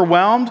you're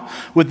overwhelmed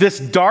with this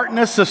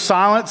darkness of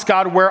silence,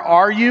 God, where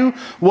are you?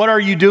 What are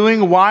you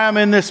doing? Why I'm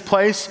in this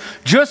place?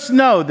 Just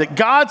know that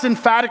God's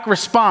emphatic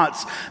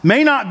response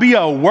may not be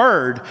a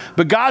word,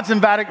 but God's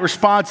emphatic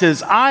response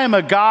is, I am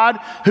a God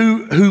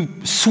who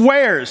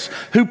swears,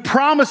 who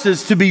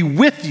promises to be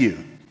with you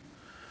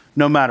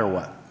no matter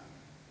what.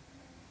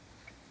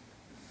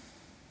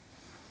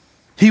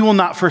 He will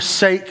not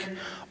forsake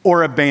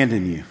or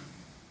abandon you.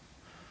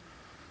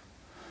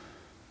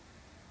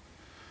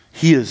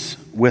 He is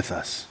with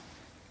us.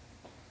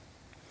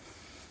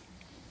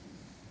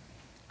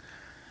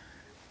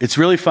 It's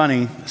really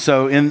funny.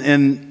 So in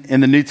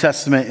the New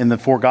Testament, in the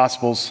four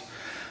Gospels,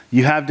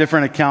 you have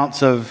different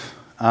accounts of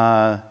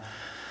the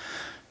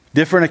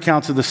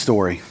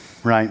story,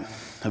 right?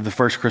 Of the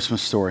first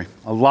Christmas story.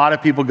 A lot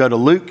of people go to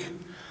Luke.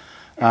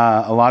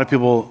 A lot of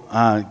people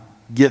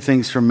get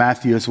things from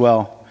Matthew as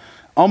well.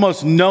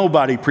 Almost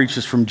nobody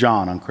preaches from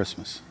John on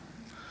Christmas.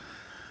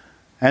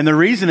 And the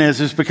reason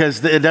is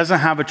because it doesn't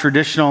have a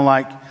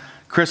traditional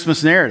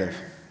Christmas narrative,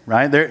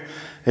 right?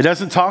 It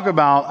doesn't talk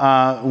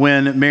about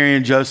when Mary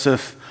and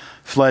Joseph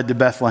fled to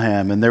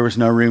Bethlehem and there was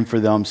no room for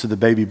them, so the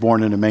baby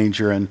born in a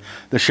manger and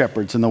the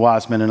shepherds and the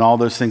wise men and all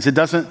those things. It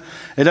doesn't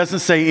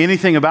say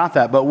anything about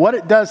that, but what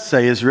it does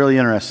say is really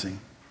interesting.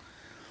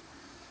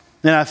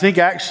 And I think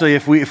actually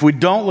if we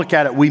don't look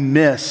at it, we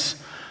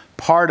miss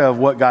part of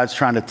what God's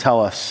trying to tell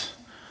us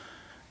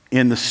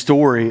in the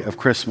story of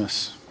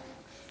Christmas.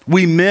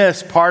 We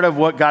miss part of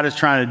what God is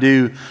trying to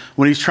do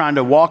when he's trying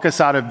to walk us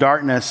out of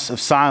darkness,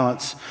 of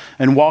silence,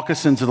 and walk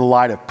us into the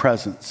light of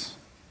presence.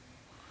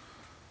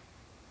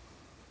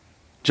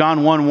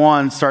 John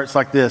 1:1 starts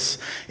like this.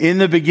 In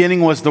the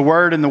beginning was the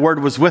Word, and the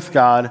Word was with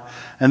God,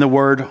 and the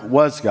Word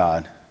was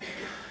God.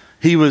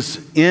 He was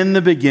in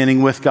the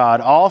beginning with God.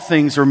 All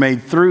things were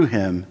made through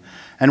him,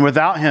 and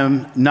without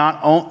him,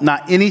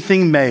 not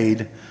anything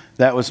made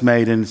that was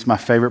made. And it's my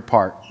favorite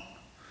part.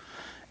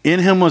 In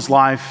him was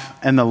life,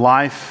 and the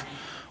life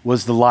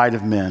was the light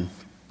of men.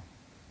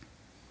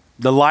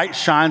 The light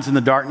shines in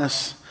the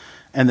darkness,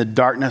 and the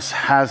darkness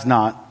has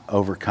not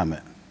overcome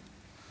it.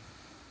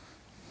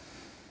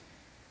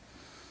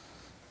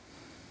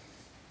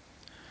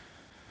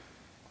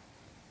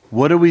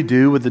 What do we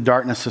do with the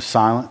darkness of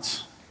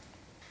silence?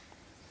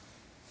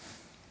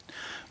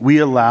 We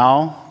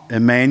allow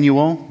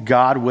Emmanuel,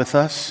 God with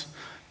us,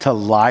 to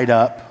light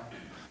up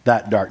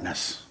that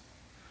darkness.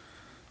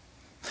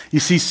 You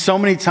see, so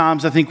many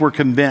times I think we're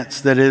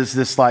convinced that it is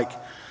this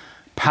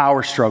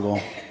power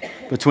struggle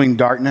between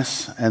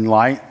darkness and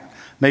light.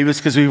 Maybe it's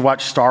because we've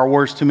watched Star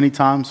Wars too many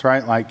times,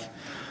 right?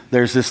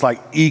 There's this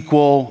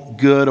equal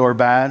good or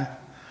bad.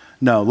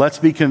 No, let's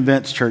be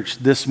convinced, church,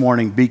 this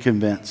morning, be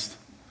convinced.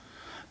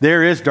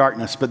 There is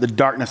darkness, but the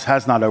darkness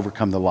has not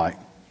overcome the light.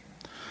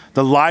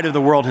 The light of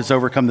the world has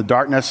overcome the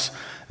darkness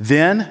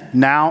then,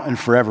 now, and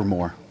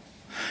forevermore.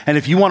 And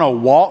if you want to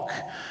walk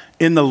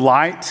in the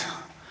light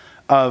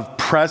of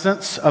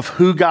presence of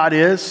who God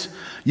is,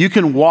 you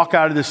can walk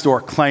out of this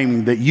door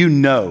claiming that you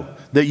know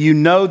that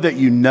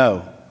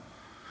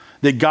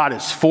God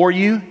is for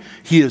you,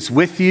 he is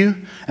with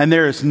you, and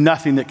there is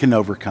nothing that can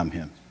overcome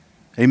him.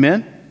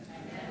 Amen?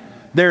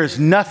 There is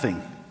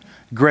nothing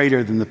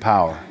greater than the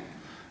power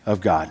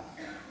of God.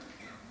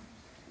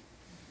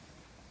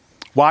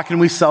 Why can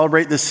we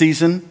celebrate this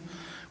season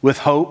with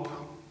hope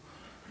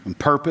and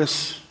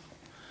purpose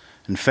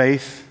and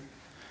faith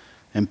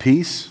and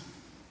peace?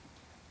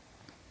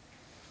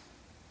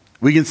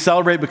 We can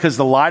celebrate because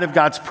the light of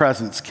God's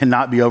presence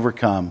cannot be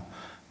overcome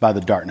by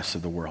the darkness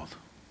of the world.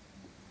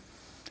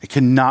 It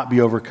cannot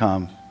be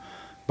overcome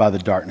by the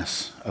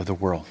darkness of the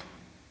world.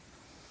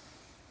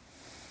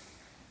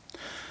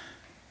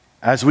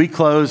 As we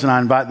close and I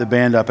invite the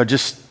band up,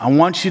 I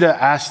want you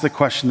to ask the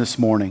question this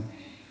morning.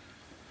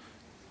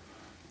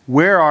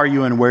 Where are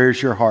you and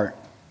where's your heart?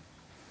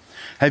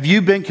 Have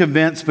you been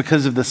convinced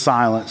because of the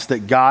silence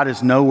that God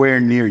is nowhere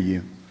near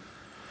you?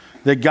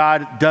 That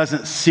God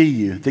doesn't see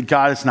you? That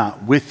God is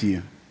not with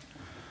you?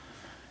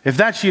 If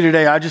that's you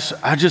today, I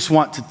just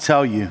want to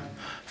tell you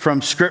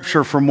from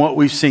Scripture, from what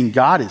we've seen,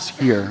 God is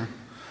here.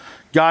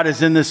 God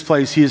is in this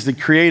place. He is the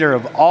creator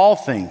of all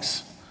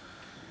things.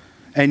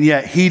 And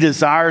yet he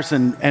desires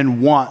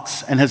and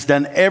wants and has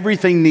done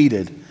everything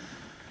needed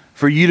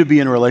for you to be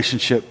in a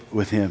relationship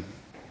with him.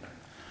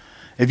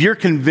 If you're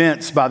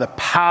convinced by the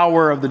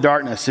power of the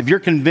darkness, if you're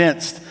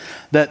convinced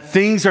that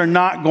things are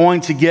not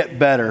going to get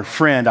better,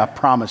 friend, I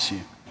promise you,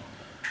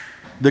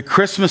 the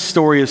Christmas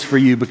story is for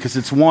you, because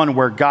it's one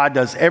where God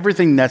does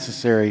everything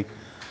necessary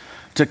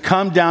to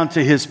come down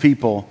to his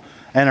people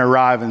and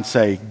arrive and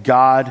say,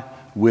 God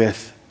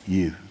with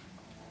you.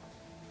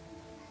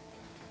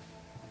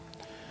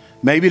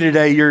 Maybe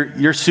today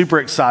you're super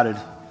excited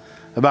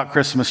about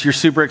Christmas. You're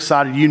super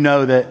excited. You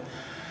know that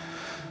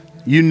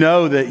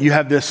you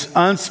have this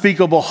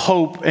unspeakable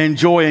hope and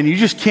joy, and you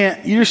just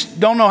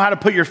don't know how to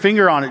put your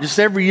finger on it. Just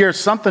every year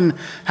something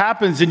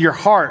happens in your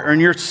heart or in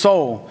your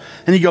soul,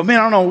 and you go, man,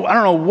 I don't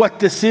know what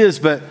this is,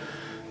 but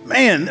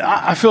man,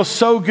 I feel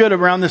so good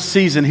around this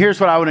season. Here's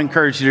what I would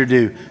encourage you to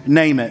do.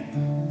 Name it.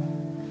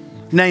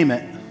 Name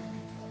it.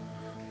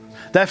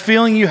 That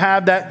feeling you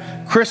have,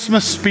 that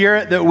Christmas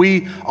spirit that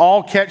we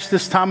all catch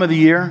this time of the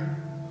year,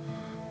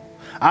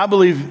 I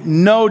believe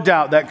no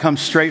doubt that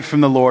comes straight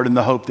from the Lord and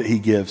the hope that he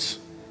gives.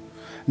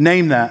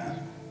 Name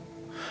that.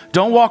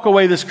 Don't walk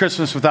away this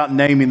Christmas without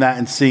naming that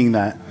and seeing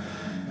that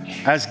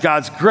as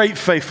God's great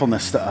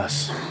faithfulness to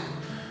us,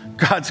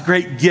 God's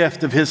great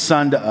gift of his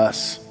Son to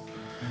us.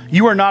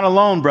 You are not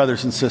alone,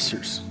 brothers and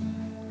sisters.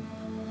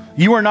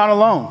 You are not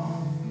alone.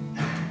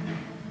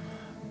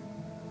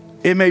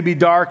 It may be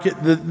dark,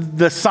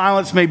 the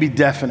silence may be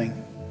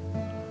deafening,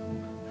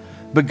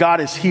 but God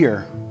is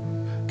here.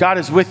 God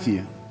is with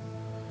you.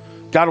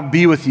 God will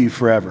be with you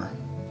forever.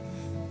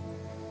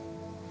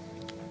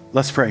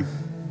 Let's pray.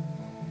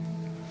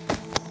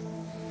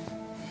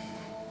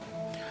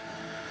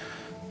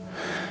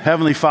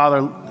 Heavenly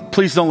Father,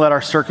 please don't let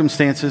our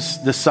circumstances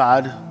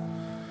decide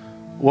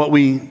what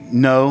we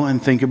know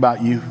and think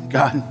about you,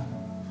 God.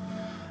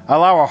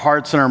 Allow our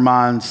hearts and our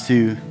minds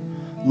to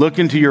look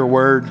into your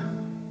word.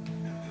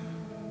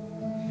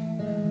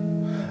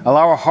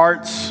 Allow our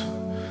hearts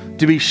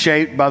to be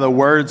shaped by the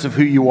words of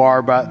who you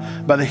are, by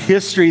the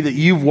history that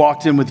you've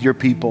walked in with your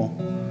people,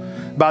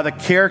 by the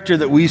character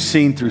that we've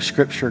seen through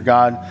Scripture,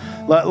 God.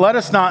 Let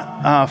us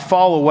not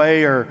fall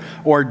away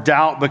or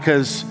doubt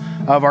because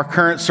of our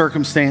current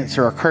circumstance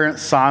or our current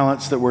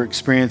silence that we're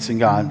experiencing,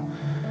 God.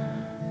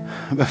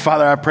 But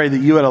Father, I pray that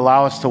you would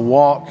allow us to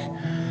walk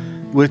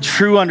with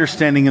true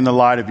understanding in the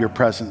light of your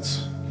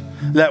presence,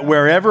 that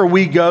wherever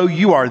we go,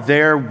 you are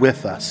there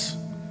with us.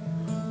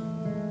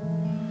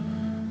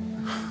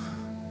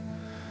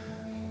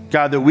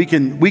 God, that we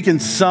can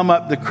sum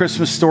up the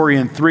Christmas story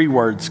in 3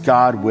 words: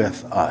 God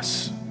with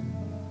us.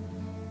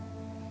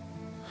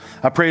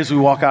 I pray as we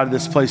walk out of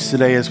this place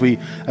today, as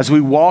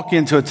we walk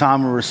into a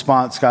time of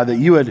response, God, that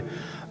you would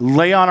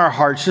lay on our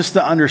hearts just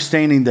the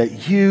understanding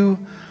that you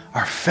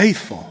are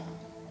faithful.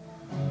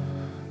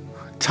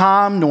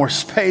 Time, nor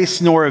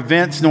space, nor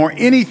events, nor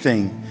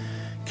anything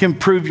can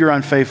prove your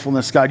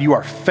unfaithfulness, God. You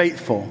are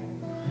faithful.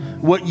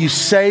 What you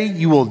say,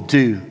 you will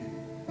do.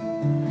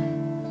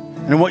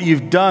 And what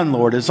you've done,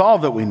 Lord, is all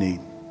that we need.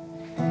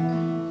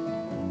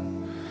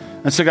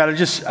 And so, God,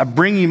 I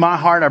bring you my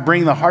heart. I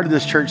bring the heart of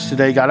this church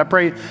today, God. I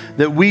pray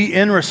that we,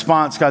 in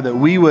response, God, that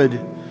we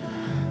would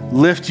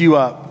lift you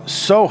up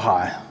so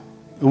high.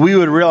 We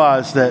would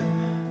realize that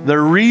the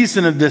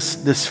reason of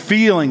this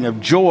feeling of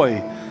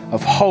joy,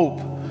 of hope,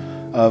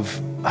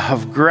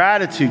 of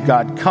gratitude,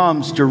 God,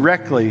 comes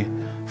directly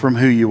from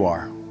who you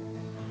are.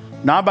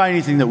 Not by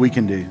anything that we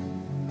can do.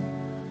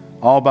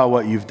 All by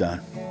what you've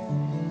done.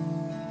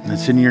 And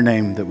it's in your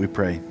name that we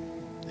pray.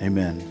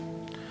 Amen.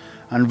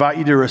 I invite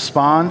you to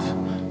respond.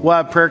 We'll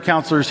have prayer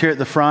counselors here at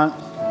the front.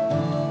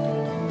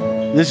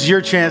 This is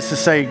your chance to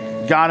say,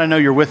 God, I know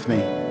you're with me.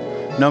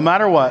 No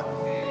matter what,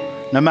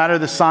 no matter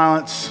the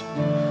silence,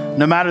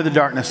 no matter the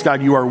darkness,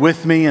 God, you are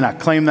with me, and I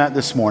claim that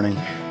this morning.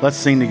 Let's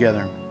sing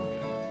together.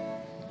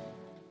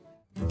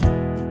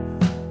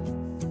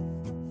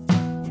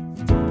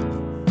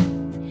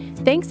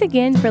 Thanks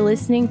again for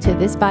listening to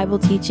this Bible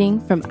teaching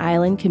from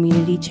Island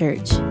Community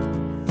Church.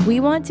 We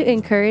want to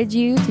encourage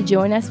you to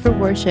join us for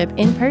worship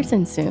in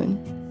person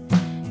soon.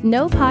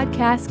 No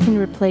podcast can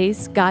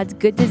replace God's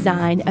good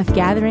design of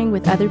gathering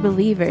with other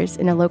believers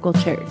in a local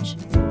church.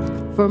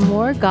 For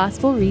more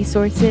gospel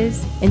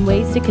resources and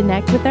ways to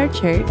connect with our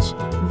church,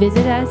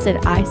 visit us at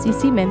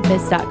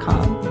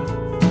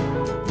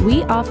iccmemphis.com.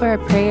 We offer a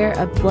prayer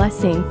of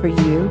blessing for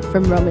you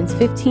from Romans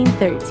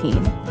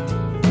 15:13.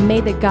 May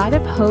the God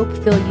of hope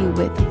fill you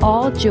with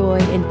all joy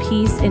and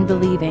peace in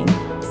believing,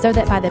 so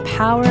that by the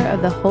power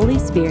of the Holy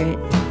Spirit,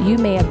 you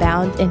may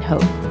abound in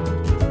hope.